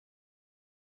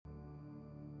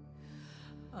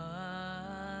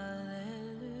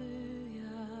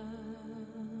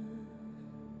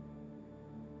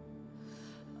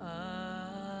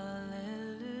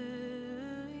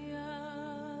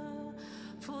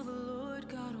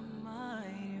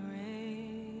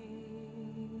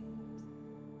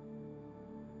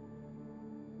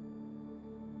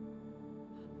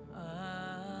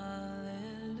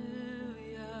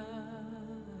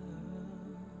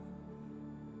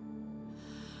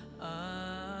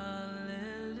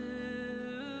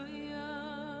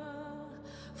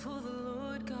for the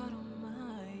Lord God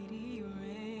Almighty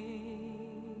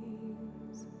reigns.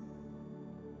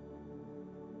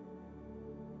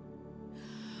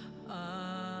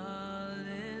 Alleluia.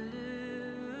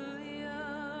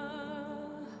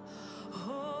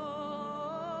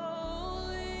 Holy,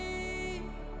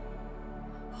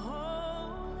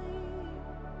 holy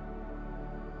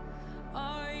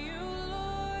are you,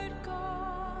 Lord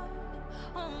God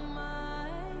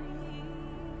Almighty.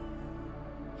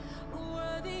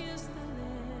 Worthy is the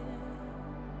Lamb,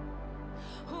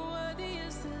 worthy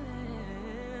is the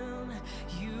Lamb.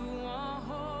 You are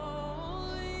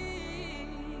holy,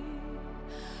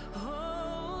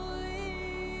 holy.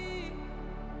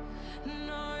 And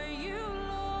are you,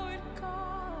 Lord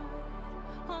God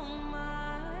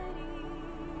Almighty?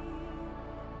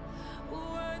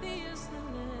 Worthy is the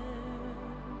Lamb,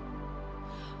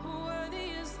 worthy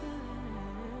is the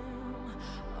Lamb.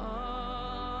 Amen.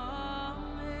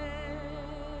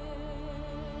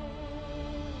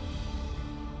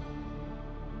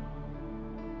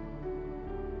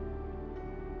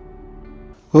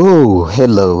 Oh,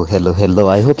 hello, hello, hello.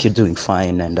 I hope you're doing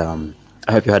fine, and I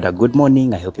hope you had a good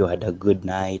morning. I hope you had a good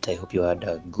night. I hope you had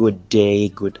a good day,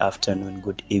 good afternoon,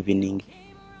 good evening,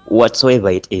 whatsoever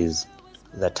it is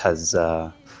that has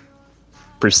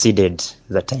preceded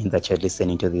the time that you're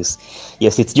listening to this.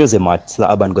 Yes, it's Jose Matt, the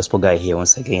urban gospel guy here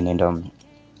once again, and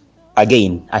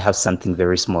again, I have something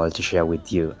very small to share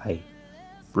with you. I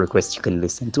request you can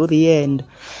listen to the end.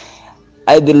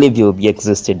 I believe you'll be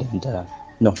exhausted and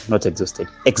no, not exhausted,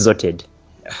 exhorted,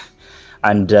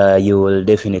 and you will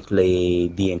definitely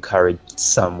be encouraged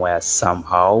somewhere,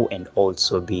 somehow, and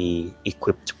also be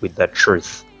equipped with the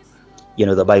truth. You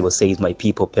know, the Bible says, "My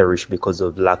people perish because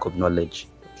of lack of knowledge,"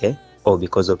 okay, or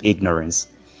because of ignorance.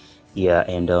 Yeah,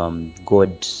 and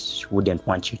God wouldn't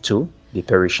want you to be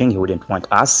perishing. He wouldn't want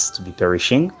us to be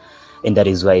perishing, and that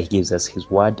is why He gives us His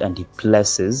word, and He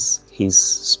blesses His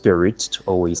Spirit to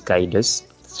always guide us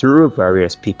through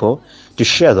various people to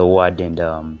share the word and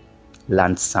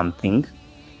learn something,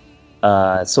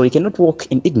 so we cannot walk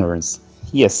in ignorance.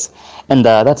 Yes, and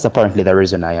that's apparently the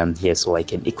reason I am here, so I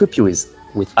can equip you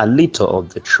with a little of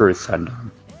the truth, and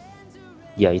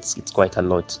yeah, it's quite a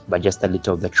lot, but just a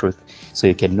little of the truth, so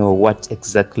you can know what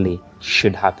exactly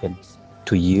should happen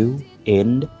to you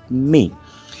and me.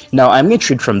 Now, I'm going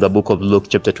to read from the book of Luke,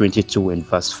 chapter 22, and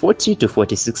verse 40 to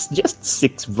 46, just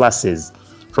 6 verses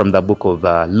from the book of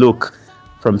Luke,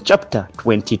 from chapter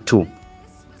 22.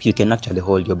 If you can actually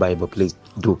hold your Bible, please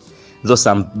do. Though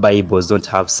some Bibles don't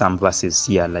have some verses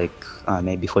here, like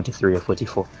maybe 43 or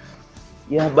 44.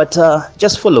 Yeah, but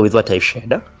just follow with what I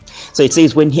shared. So it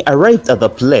says, when he arrived at the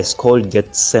place called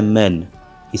Gethsemane,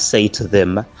 he said to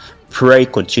them, "Pray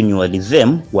continually."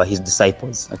 Them were his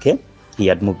disciples, okay? He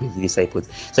had moved with the disciples.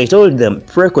 So he told them,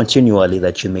 "Pray continually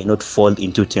that you may not fall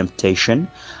into temptation."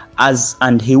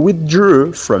 And he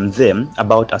withdrew from them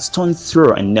about a stone's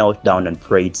throw and knelt down and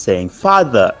prayed, saying,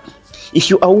 "Father, if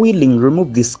you are willing,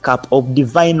 remove this cup of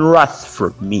divine wrath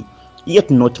from me. Yet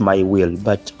not my will,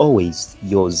 but always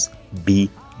yours be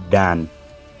done."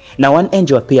 Now an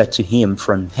angel appeared to him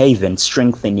from heaven,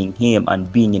 strengthening him,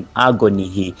 and being in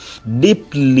agony,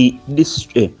 deeply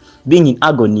distressed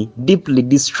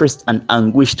and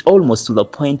anguished, almost to the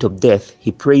point of death,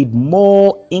 he prayed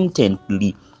more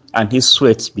intently, and his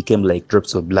sweat became like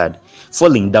drops of blood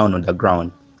falling down on the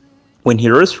ground. When he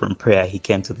rose from prayer, he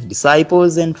came to the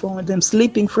disciples and found them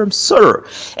sleeping from sorrow.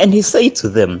 And he said to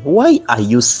them, "Why are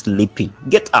you sleeping?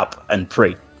 Get up and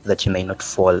pray, that you may not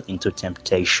fall into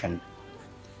temptation."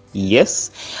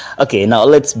 Yes. Okay, now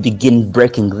let's begin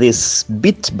breaking this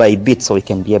bit by bit so we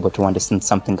can be able to understand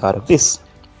something out of this.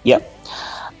 Yeah.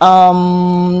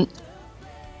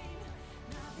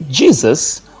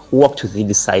 Jesus walked with the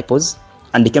disciples,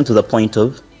 and they came to the point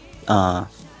of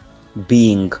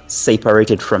being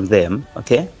separated from them,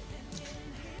 okay,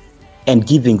 and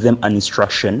giving them an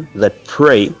instruction that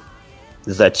pray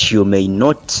that you may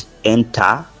not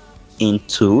enter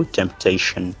into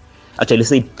temptation. Actually,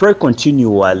 say pray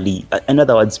continually. In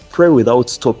other words, pray without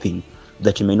stopping,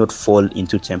 that you may not fall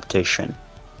into temptation.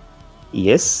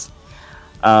 Yes.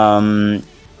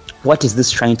 What is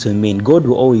this trying to mean? God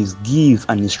will always give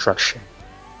an instruction.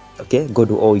 Okay, God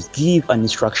will always give an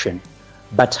instruction,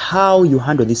 but how you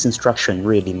handle this instruction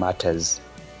really matters.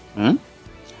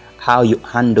 How you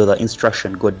handle the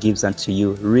instruction God gives unto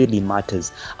you really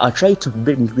matters. I'll try to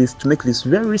make this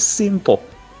very simple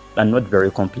and not very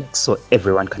complex, so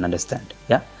everyone can understand.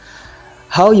 Yeah,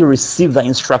 how you receive the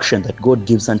instruction that God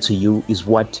gives unto you is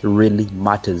what really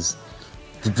matters.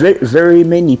 Very, very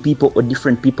many people or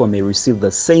different people may receive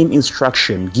the same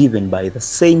instruction given by the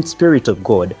same Spirit of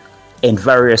God, and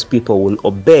various people will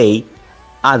obey,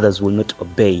 others will not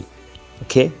obey.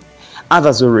 Okay,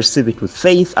 others will receive it with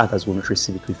faith, others will not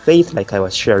receive it with faith, like I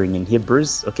was sharing in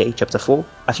Hebrews, okay, chapter 4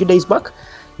 a few days back.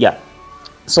 Yeah,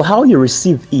 so how you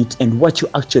receive it and what you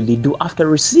actually do after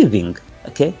receiving.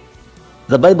 Okay,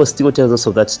 the Bible still tells us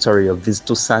of that story of these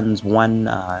two sons. One,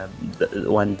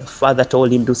 the father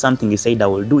told him do something, he said I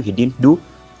will do, he didn't do.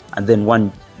 And then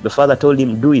one, the father told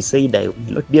him do, he said I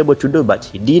will not be able to do, but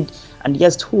he did. And he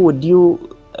asked, who would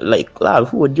you love,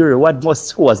 who would you reward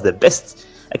most, who was the best?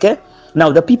 Okay,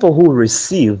 now the people who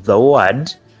receive the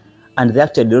word and they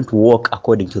actually don't walk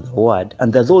according to the word,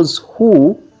 and there are those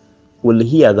who will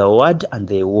hear the word and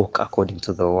they walk according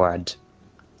to the word.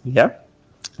 Yeah,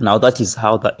 now that is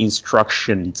how the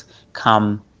instructions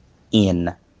come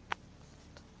in.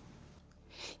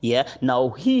 Yeah, now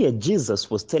here Jesus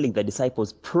was telling the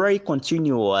disciples, pray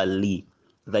continually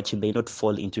that you may not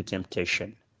fall into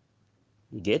temptation.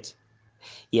 You get?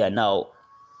 Yeah, now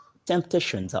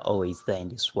temptations are always there in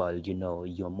this world. You know,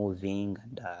 you're moving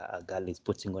and a girl is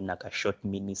putting on like a short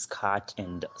mini skirt,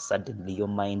 and suddenly your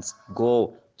minds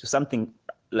go to something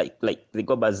like they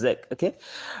go berserk. Okay.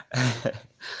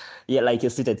 Yeah, like you're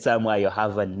seated somewhere, you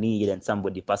have a need, and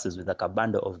somebody passes with like a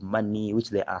bundle of money which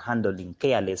they are handling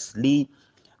carelessly,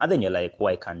 and then you're like,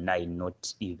 why can I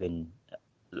not even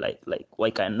why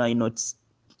can I not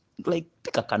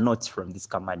pick a note from this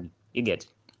money? You get?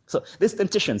 So these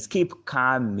temptations keep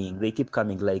coming. They keep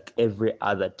coming like every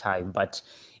other time, but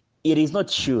it is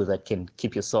not you that can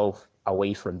keep yourself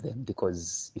away from them,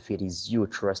 because if it is you,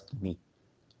 trust me,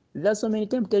 there's so many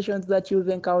temptations that you've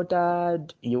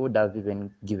encountered, you would have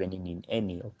even given in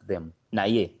any of them. Now,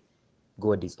 yeah,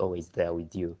 God is always there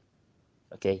with you.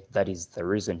 Okay, that is the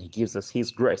reason He gives us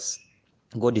His grace.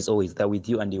 God is always there with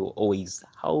you, and He will always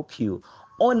help you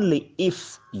only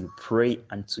if you pray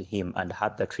unto Him and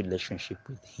have that relationship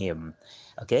with Him.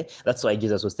 Okay, that's why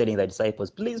Jesus was telling the disciples,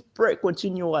 please pray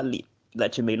continually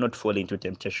that you may not fall into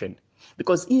temptation.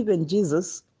 Because even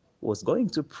Jesus was going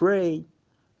to pray,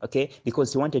 okay,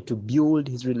 because he wanted to build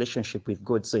his relationship with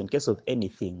God. So in case of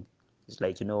anything, it's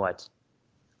like, you know what,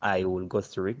 I will go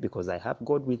through it because I have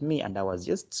God with me. And I was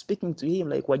just speaking to him,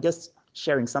 like we're just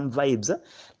sharing some vibes,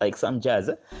 like some jazz.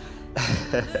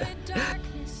 The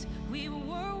darkness, we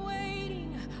were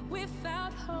waiting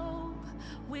without hope,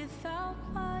 without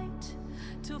light,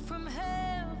 till from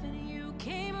heaven you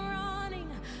came running.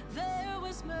 There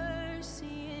was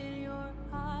mercy in your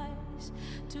eyes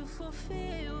to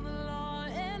fulfill the law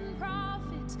and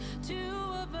prophets. To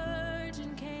a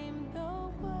virgin came the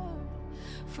word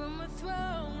from a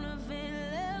throne of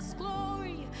endless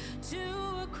glory to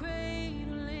a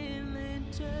cradle in the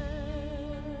dirt.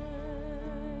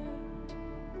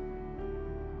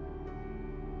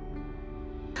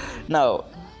 Now,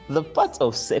 the part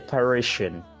of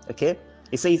separation, okay?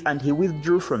 It says, and he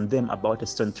withdrew from them about a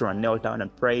stone throw and knelt down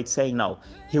and prayed, saying, now,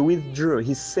 he withdrew,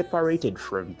 he separated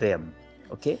from them,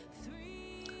 okay?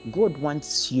 God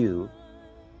wants you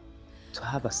to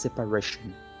have a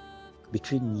separation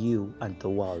between you and the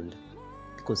world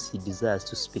because he desires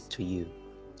to speak to you.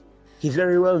 He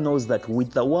very well knows that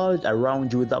with the world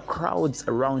around you, with the crowds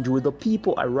around you, with the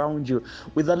people around you,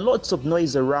 with the lots of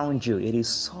noise around you, it is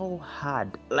so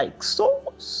hard, like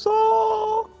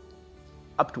so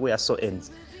up to where so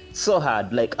ends. So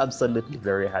hard, like absolutely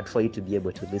very hard for you to be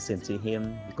able to listen to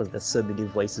him because there's so many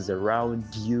voices around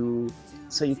you,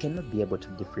 so you cannot be able to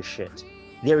differentiate.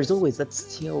 There is always that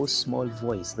still small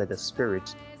voice that the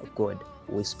Spirit of God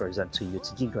whispers unto you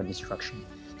to give you an instruction,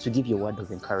 to give you a word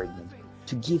of encouragement,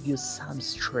 to give you some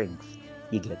strength.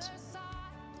 You get?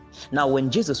 Now,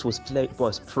 when Jesus was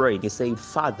praying, he said,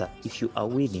 Father, if you are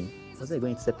willing, was I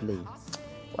going to say playing?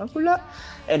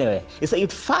 Anyway, he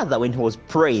said, Father, when he was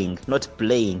praying, not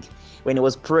playing. When he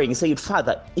was praying, he said,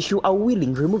 Father, if you are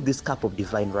willing, remove this cup of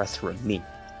divine wrath from me.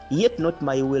 Yet not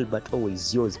my will, but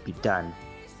always yours be done.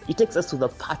 It takes us to the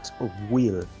part of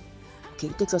will. Okay,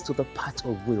 it takes us to the part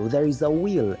of will. There is a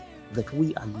will that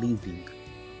we are living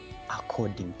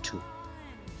according to.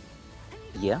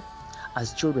 Yeah?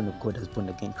 As children of God, as born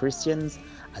again Christians,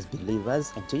 as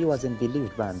believers, and to you as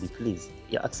unbelieved, Bambi, please,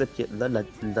 you accept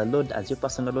the Lord as your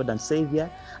personal Lord and Savior,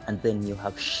 and then you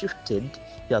have shifted,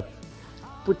 you have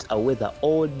put away the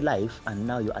old life, and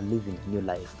now you are living a new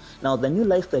life. Now, the new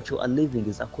life that you are living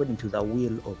is according to the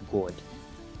will of God.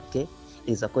 Okay?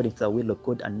 It is according to the will of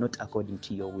God and not according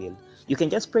to your will. You can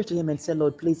just pray to him and say,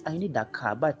 Lord, please, I need a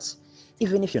car, but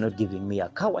even if you're not giving me a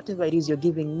car, whatever it is you're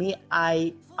giving me,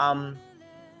 I am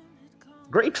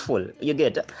grateful. You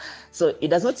get? So it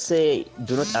does not say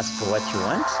do not ask for what you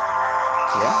want,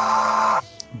 yeah,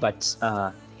 but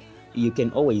You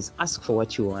can always ask for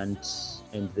what you want,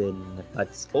 and then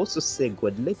but also say,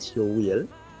 God, let your will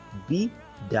be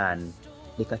done.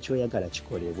 Leka kyoyagala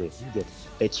kikolebwe. You get,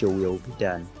 let your will be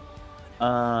done.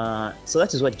 So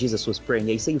that is what Jesus was praying.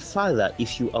 He said, Father,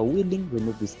 if you are willing,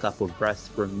 remove this cup of wrath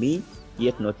from me,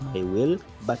 yet not my will,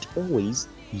 but always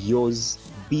yours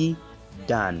be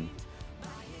done.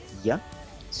 Yeah?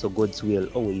 So God's will,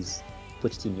 always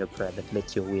put it in your prayer that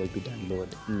let your will be done,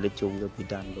 Lord. Let your will be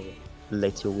done, Lord.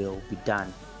 Let your will be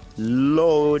done,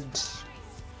 Lord.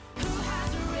 Who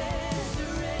has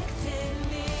resurrected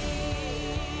me?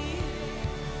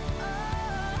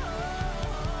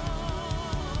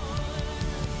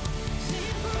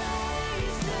 Sing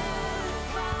praise the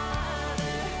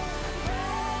Father,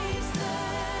 praise the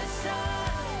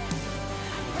Son,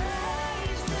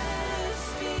 praise the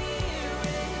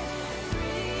Spirit,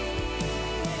 three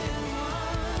in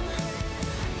one.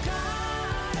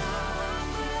 God of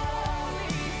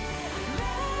glory,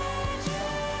 majesty,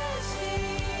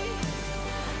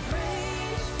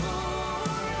 praise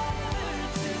forever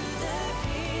to the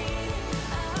King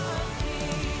of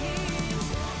Kings.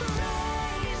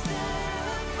 Praise the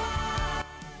Father.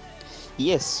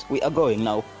 Yes, we are going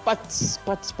now. Part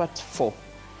 4.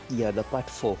 Yeah, the part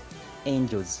 4.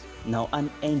 Angels. Now an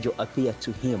angel appeared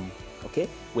to him. Okay,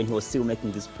 when he was still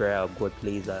making this prayer, God,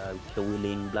 please, if you're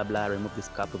willing, blah blah, remove this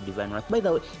cup of divine wrath. By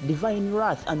the way, divine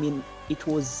wrath, I mean, it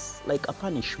was like a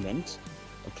punishment,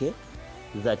 okay,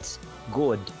 that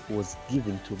God was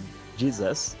giving to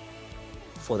Jesus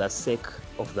for the sake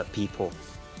of the people,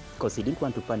 because he didn't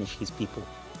want to punish his people,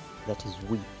 that is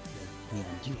we, me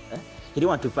and you. He didn't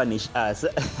want to punish us.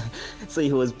 So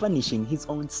he was punishing his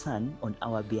own son on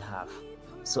our behalf.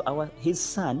 So his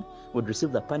son would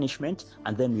receive the punishment,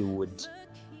 and then we would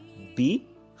be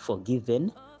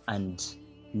forgiven, and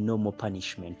no more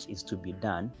punishment is to be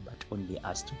done, but only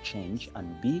us to change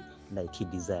and be like he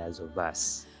desires of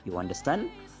us. You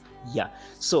understand? Yeah.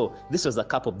 So this was a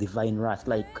cup of divine wrath.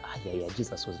 Like,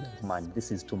 Jesus was like, man, this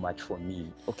is too much for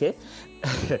me. Okay.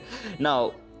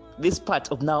 Now, this part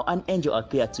of now an angel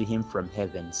appeared to him from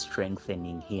heaven,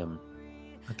 strengthening him.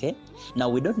 Okay. Now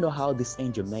we don't know how this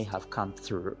angel may have come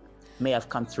through. Maybe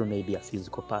a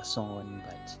physical person,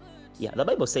 but yeah, the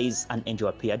Bible says an angel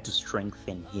appeared to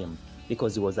strengthen him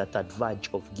because he was at that verge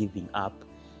of giving up.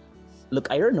 Look,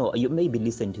 I don't know, you may be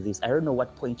listening to this, I don't know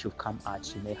what point you've come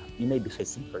at. You may be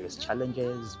facing various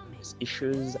challenges, various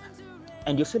issues,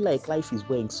 and you feel like life is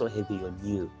weighing so heavy on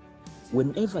you.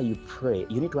 Whenever you pray,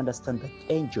 you need to understand that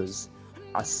angels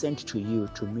are sent to you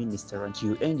to minister unto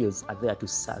you. Angels are there to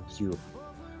serve you,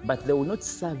 but they will not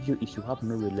serve you if you have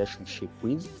no relationship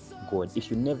with God,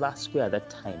 if you never square that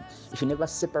time, if you never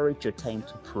separate your time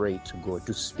to pray to God,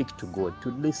 to speak to God,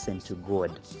 to listen to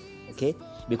God. Okay,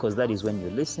 because that is when you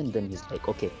listen, then he's like,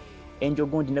 okay, angel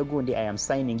Gundi, I am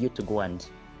signing you to go and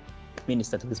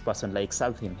minister to this person, like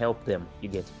serve him, help them. You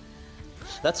get?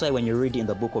 That's why when you read in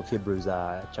the book of Hebrews,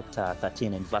 chapter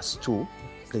 13 and verse 2,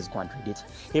 please go and read it.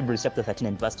 Hebrews chapter 13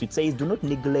 and verse 2, it says, do not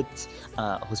neglect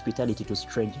hospitality to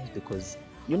strangers, because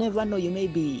you never know, you may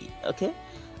be, okay,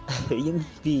 you may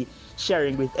be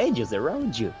sharing with angels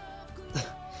around you.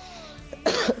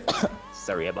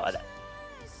 Sorry about that.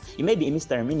 You may be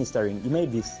ministering, you may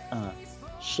be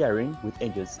sharing with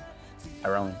angels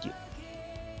around you.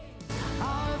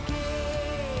 Our gates.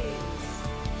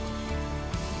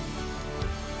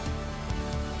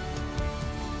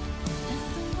 In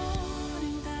the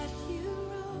morning that you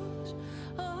rose,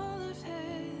 all of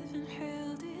heaven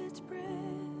held its breath,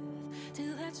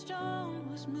 till that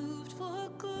stone was moved for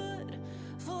good,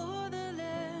 for the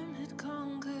Lamb had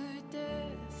conquered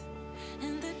death,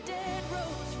 and the dead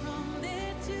rose from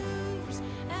their tombs,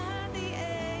 and the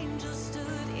angels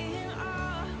stood in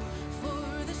awe,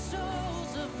 for the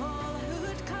souls of all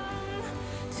who'd come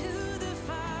to the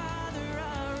Father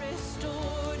are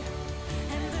restored,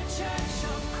 and the church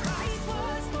of Christ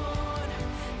was born.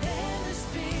 Then the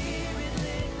Spirit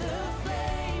lit the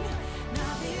flame.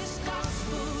 Now this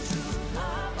gospel truth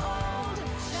of old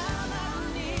shall not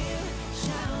kneel,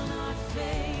 shall not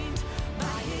faint.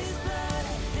 By His blood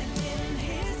and in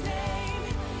His name,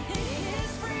 in His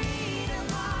freedom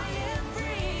I am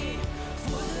free.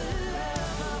 For the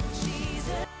love of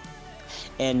Jesus.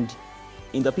 And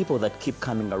in the people that keep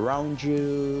coming around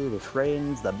you, the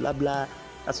friends, the blah blah,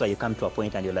 that's why you come to a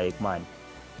point and you're like, man,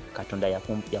 katonda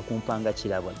yakumpanga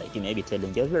chilabo. Like, you may be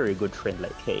telling your very good friend,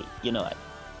 like, hey, you know what,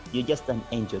 you're just an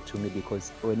angel to me,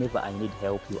 because whenever I need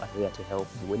help, you are there to help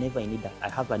me. Whenever I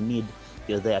have a need,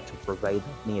 you're there to provide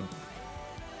that need.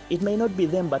 It may not be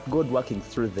them, but God working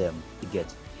through them, you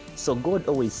get. So God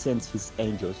always sends his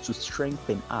angels to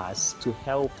strengthen us, to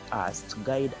help us, to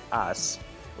guide us.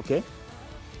 Okay?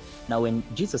 Now, when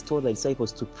Jesus told the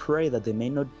disciples to pray that they may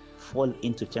not fall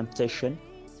into temptation,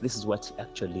 this is what he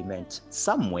actually meant.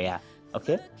 Somewhere,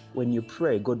 okay? When you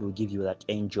pray, God will give you that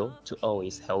angel to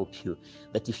always help you.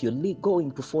 That if you're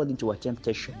going to fall into a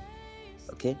temptation,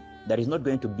 okay, that is not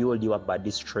going to build you up but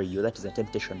destroy you, that is a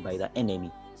temptation by the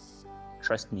enemy.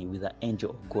 Trust me, with the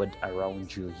angel of God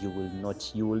around you,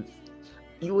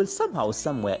 you will somehow,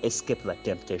 somewhere escape that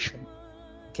temptation.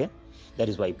 Okay, that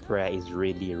is why prayer is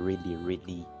really, really,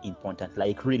 really important.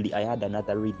 Like, really, I had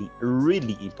another really,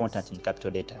 really important in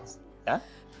capital letters. Yeah,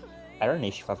 I don't know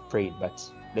if you have prayed, but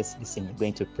let's listen. You're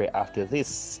going to pray after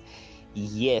this.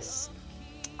 Yes.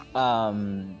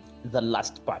 The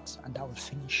last part, and I will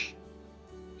finish.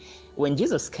 When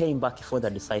Jesus came back, he found the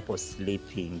disciples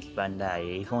sleeping. He found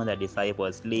the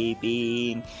disciples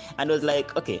sleeping, and was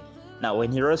like, okay. Now,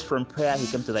 when he rose from prayer, he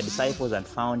came to the disciples and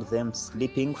found them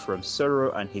sleeping from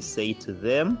sorrow, and he said to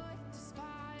them,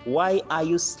 "Why are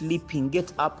you sleeping?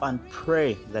 Get up and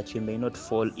pray that you may not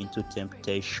fall into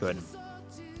temptation."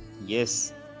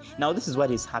 Yes. Now, this is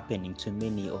what is happening to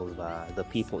many of the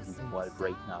people in the world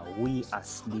right now. We are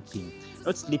sleeping.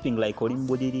 Not sleeping like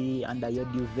Olimbodiri, under your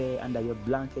duvet, under your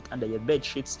blanket, under your bed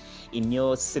sheets, in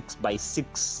your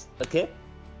 6x6, okay?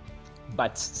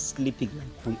 But sleeping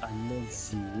like we are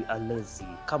lazy. We are lazy.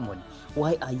 Come on.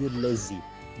 Why are you lazy?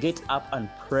 Get up and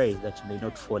pray that you may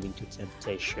not fall into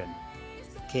temptation.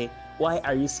 Okay? Why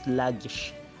are you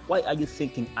sluggish? Why are you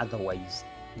thinking otherwise?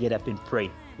 Get up and pray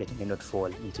that you may not fall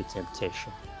into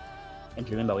temptation. And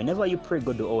remember, whenever you pray,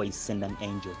 God will always send an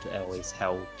angel to always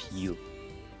help you.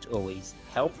 To always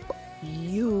help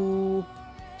you.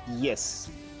 Yes.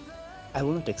 I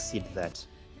will not exceed that.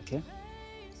 Okay?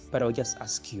 But I'll just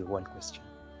ask you one question.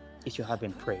 If you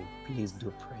haven't prayed, please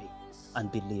do pray and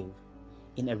believe.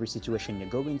 In every situation you're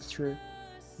going through,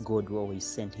 God will always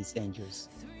send his angels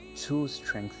to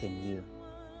strengthen you.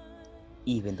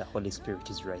 Even the Holy Spirit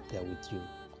is right there with you.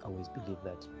 Always believe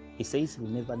that. He says he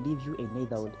will never leave you and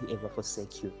neither will he ever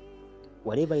forsake you.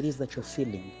 Whatever it is that you're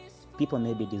feeling, people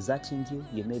may be deserting you.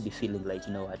 You may be feeling like,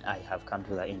 you know what, I have come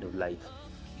to the end of life.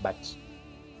 But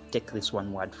take this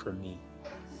one word from me.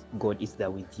 God is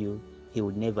there with you. He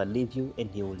will never leave you and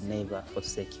he will never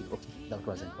forsake you. Okay, that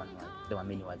wasn't one word. There were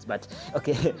many words. But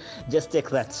okay, just take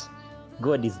that.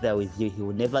 God is there with you. He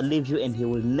will never leave you and he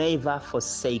will never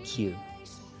forsake you.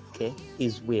 Okay,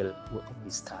 his will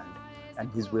always stand,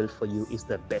 and his will for you is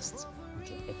the best you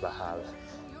can ever have.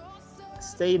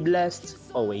 Stay blessed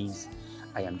always.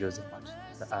 I am Joseph Matt,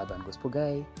 the Urban Gospel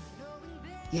Guy.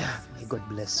 Yeah, may God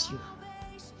bless you.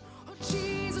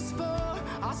 Jesus, for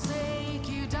our sake,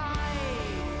 you